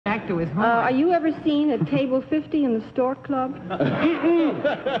to his home. Are you ever seen at table 50 in the Stork Club?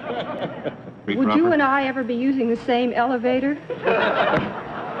 Would you and I ever be using the same elevator?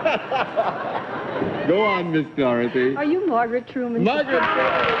 Go on, Miss Dorothy. Are you Margaret Truman? Margaret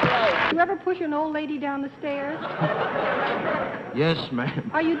Truman is right. You ever push an old lady down the stairs? Yes, ma'am.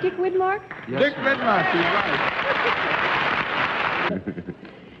 Are you Dick Widmark? Yes, Dick Widmark, he's right.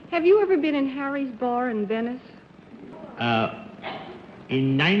 Have you ever been in Harry's Bar in Venice?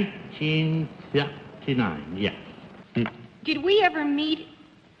 In 1939, yes. Did we ever meet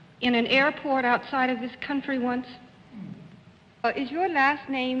in an airport outside of this country once? Is your last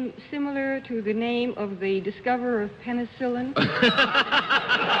name similar to the name of the discoverer of penicillin?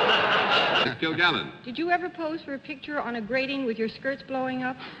 Miss Kilgallen. Did you ever pose for a picture on a grating with your skirts blowing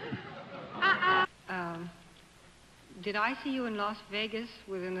up? Did I see you in Las Vegas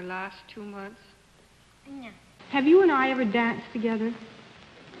within the last 2 months? No. Have you and I ever danced together?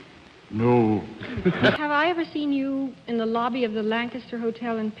 No. Have I ever seen you in the lobby of the Lancaster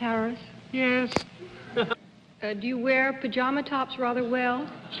Hotel in Paris? Yes. Do you wear pajama tops rather well?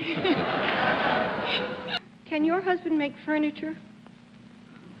 Can your husband make furniture?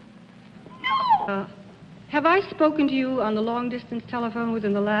 No. Have I spoken to you on the long-distance telephone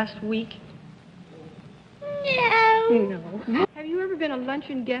within the last week? No. No. Have you ever been a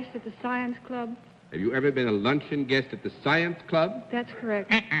luncheon guest at the Science Club? Have you ever been a luncheon guest at the Science Club? That's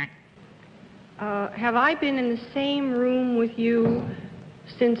correct. Have I been in the same room with you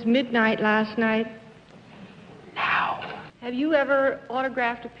since midnight last night? No. Have you ever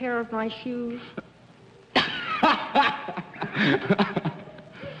autographed a pair of my shoes?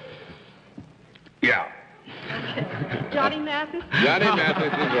 Yeah. Johnny Mathis? Johnny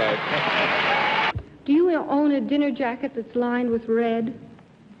Mathis is right. Do you own a dinner jacket that's lined with red?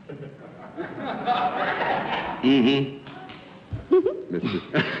 Mm-hmm.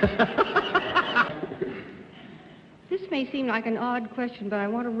 This may seem like an odd question, but I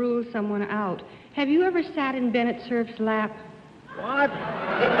want to rule someone out. Have you ever sat in Bennett Cerf's lap? What?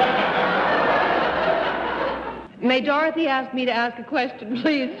 May Dorothy ask me to ask a question,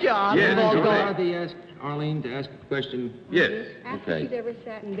 please, John? Yes, We've all okay. gone. Dorothy asked Arlene to ask a question. Yes. Ask Okay. if she's ever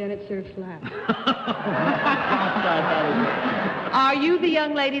sat in Bennett Cerf's lap. Are you the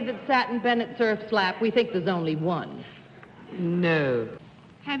young lady that sat in Bennett Cerf's lap? We think there's only one. No.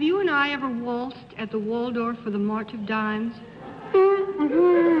 Have you and I ever waltzed at the Waldorf for the March of Dimes? 3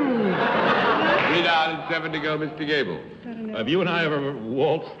 down and 7 to go, Mr. Gable. Have you and I ever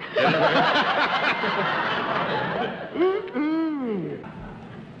waltzed?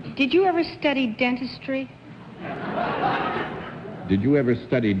 Did you ever study dentistry? Did you ever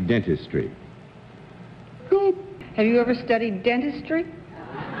study dentistry? Have you ever studied dentistry?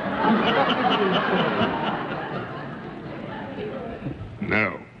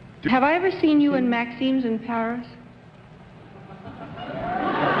 No. Have I ever seen you in Maxime's in Paris?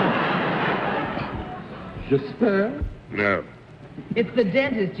 J'espère? No. It's the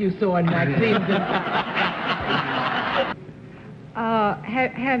dentist you saw in Maxime's.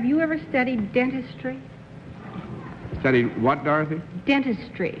 Have you ever studied dentistry? Studied what, Dorothy?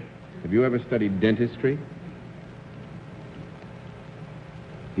 Dentistry. Have you ever studied dentistry?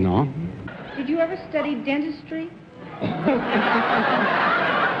 No. Did you ever study dentistry?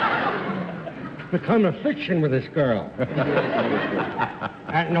 Become a fiction with this girl.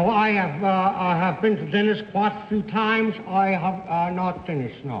 No, I have been to dentist quite a few times. I have not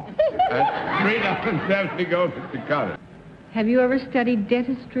finished, no. 3 down and 7 to go, Mr. Carter. Have you ever studied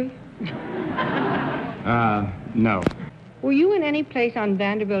dentistry? No. Were you in any place on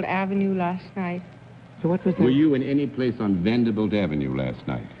Vanderbilt Avenue last night? So what was that? Were you in any place on Vanderbilt Avenue last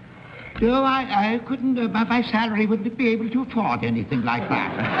night? No, I couldn't, my salary wouldn't be able to afford anything like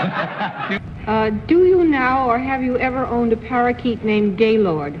that. Do you now, or have you ever owned a parakeet named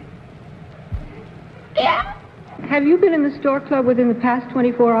Gaylord? Yeah. Have you been in the Stork Club within the past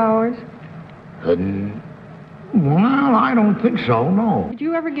 24 hours? Well, I don't think so, no. Did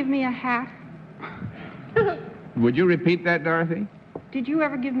you ever give me a hat? Would you repeat that, Dorothy? Did you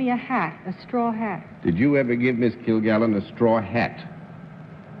ever give me a hat, a straw hat? Did you ever give Miss Kilgallen a straw hat?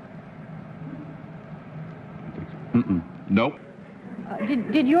 Nope.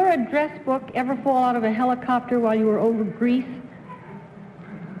 Did your address book ever fall out of a helicopter while you were over Greece?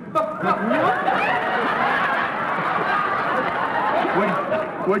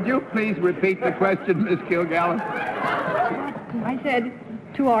 Would you please repeat the question, Miss Kilgallen? I said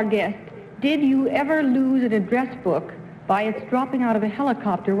to our guest, did you ever lose an address book by its dropping out of a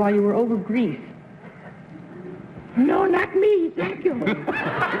helicopter while you were over Greece? No, not me. Thank you. 2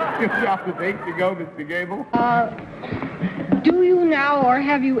 down and 8 to go, Mr. Gable. Do you now or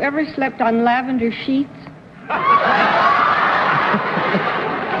have you ever slept on lavender sheets?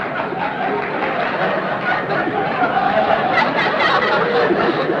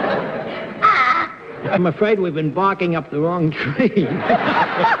 I'm afraid we've been barking up the wrong tree.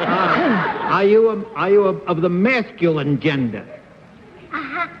 Are you of the masculine gender?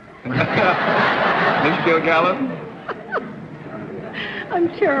 Miss Kilgallen? I'm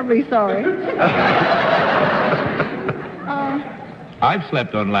terribly sorry. I've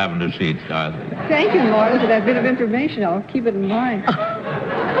slept on lavender sheets, Dorothy. Thank you, Martha, for that bit of information. I'll keep it in mind.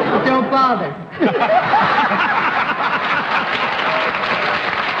 Don't bother.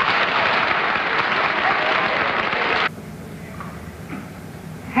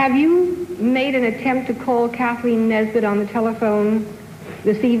 Have you made an attempt to call Kathleen Nesbitt on the telephone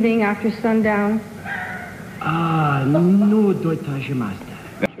this evening after sundown? No, Deutsche Master.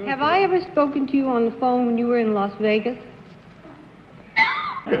 Have I ever spoken to you on the phone when you were in Las Vegas?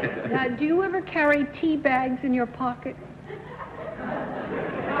 Now, do you ever carry tea bags in your pocket?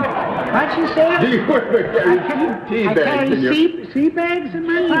 What'd you say? Do you ever carry tea I bags carry in your... sea bags in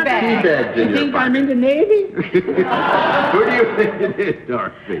my Tea pocket? bags. Tea bags in You your think I'm pocket. in the Navy? Who do you think it is,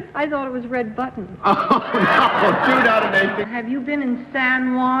 Dorothy? I thought it was Red Button. Oh, no. 2 down and 8. Have you been in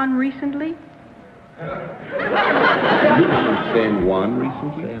San Juan recently? San Juan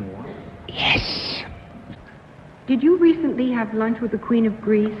recently? Yes. Did you recently have lunch with the Queen of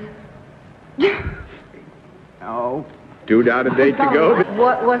Greece? No. 2 down and 8 to go.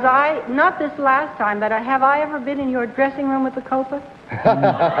 Was I, not this last time, but have I ever been in your dressing room with the Copa? That's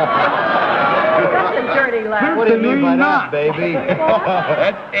a dirty laugh. What do you mean by that, baby?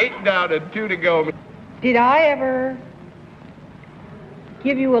 That's 8 down and 2 to go. Did I ever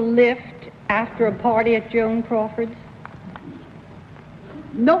give you a lift after a party at Joan Crawford's?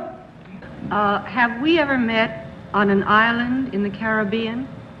 Nope. Have we ever met on an island in the Caribbean?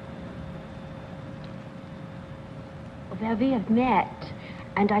 Well, we have met,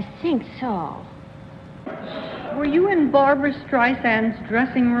 and I think so. Were you in Barbara Streisand's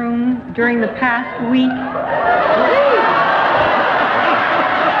dressing room during the past week?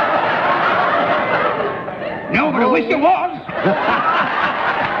 No, but I wish there was.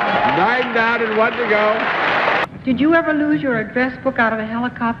 9 down and 1 to go. Did you ever lose your address book out of a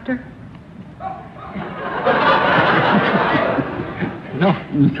helicopter?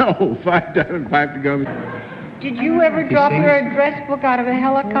 No. 5 down and 5 to go. Did you ever drop your address book out of a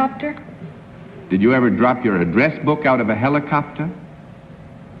helicopter? Did you ever drop your address book out of a helicopter?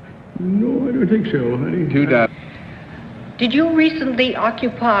 No, I don't think so, honey. 2 down. Did you recently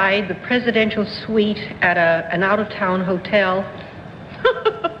occupy the presidential suite at an out-of-town hotel?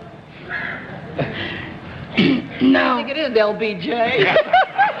 No. I think it is LBJ. 1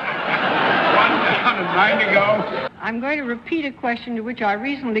 down and 9 to go. I'm going to repeat a question to which I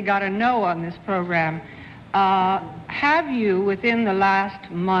recently got a no on this program. Have you, within the last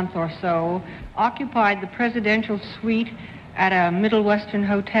month or so, occupied the presidential suite at a Middle Western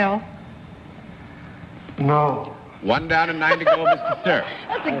hotel? No. 1 down and 9 to go, Mr. Sir.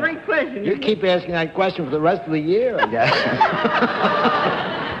 That's a great question. You keep asking that question for the rest of the year, I guess.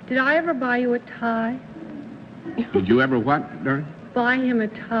 Did I ever buy you a tie? Did you ever what, Dorothy? Buy him a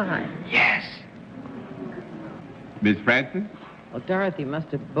tie. Yes. Miss Francis? Well, Dorothy must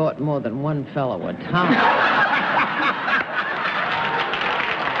have bought more than one fellow a tie.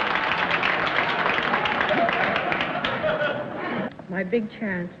 My big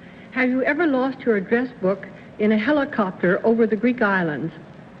chance. Have you ever lost your address book in a helicopter over the Greek islands?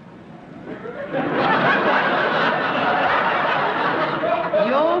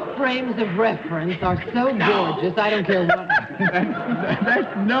 Your frames of reference are so gorgeous, I don't care what.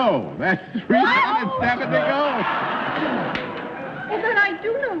 That's no. That's 3 down and 7 to go. Well, then I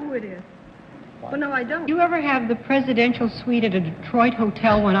do know who it is. Well, no, I don't. Did you ever have the presidential suite at a Detroit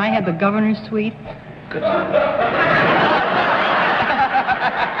hotel when I had the governor's suite?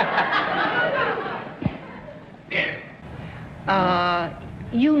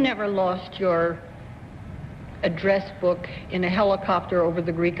 You never lost your address book in a helicopter over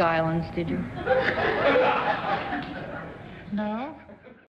the Greek islands, did you?